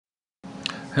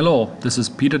Hello, this is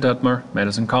Peter Detmer,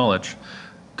 Madison College.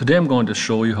 Today I'm going to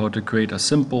show you how to create a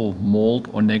simple mold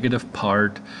or negative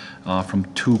part from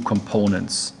two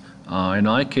components. In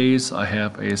my case, I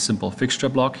have a simple fixture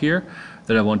block here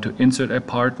that I want to insert a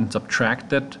part and subtract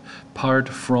that part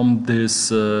from this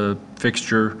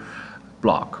fixture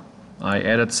block. I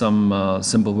added some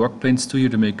simple work planes to you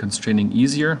to make constraining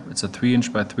easier. It's a 3"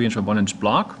 by 3" by 1"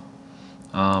 block.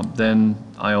 Then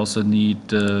I also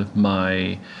need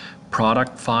my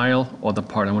product file, or the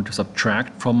part I want to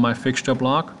subtract from my fixture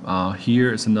block.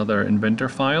 Here is another Inventor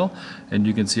file, and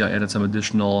you can see I added some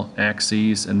additional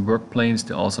axes and work planes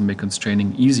to also make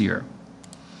constraining easier.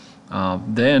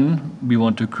 Then we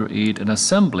want to create an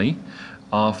assembly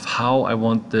of how I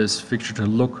want this fixture to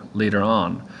look later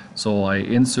on. So I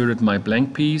inserted my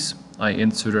blank piece, I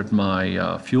inserted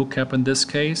my fuel cap in this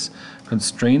case,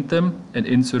 constrained them, and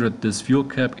inserted this fuel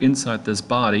cap inside this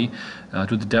body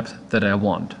to the depth that I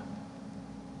want.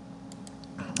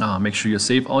 Make sure you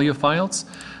save all your files.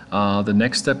 The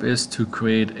next step is to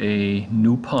create a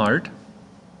new part.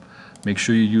 Make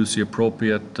sure you use the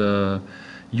appropriate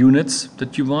units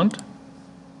that you want.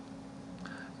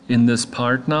 In this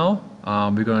part now,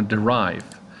 we're going to derive.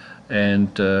 And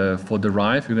for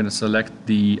derive, we're going to select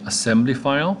the assembly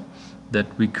file that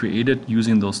we created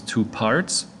using those two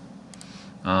parts.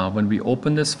 When we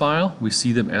open this file, we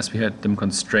see them as we had them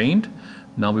constrained.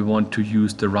 Now we want to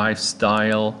use derive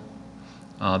style,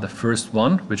 the first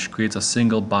one, which creates a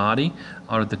single body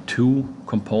out of the two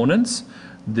components.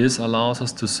 This allows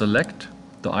us to select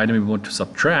the item we want to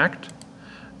subtract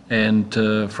and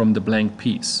from the blank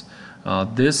piece.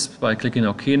 This, by clicking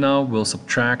OK now, will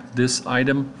subtract this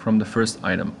item from the first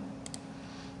item.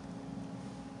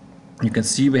 You can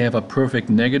see we have a perfect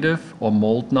negative or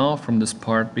mold now from this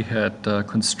part we had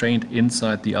constrained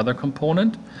inside the other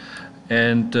component.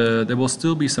 And there will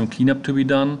still be some cleanup to be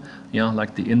done,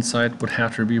 like the inside would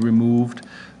have to be removed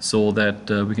so that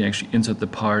we can actually insert the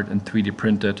part and 3D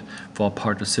print it for a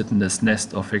part to sit in this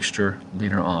nest or fixture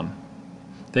later on.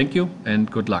 Thank you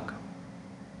and good luck.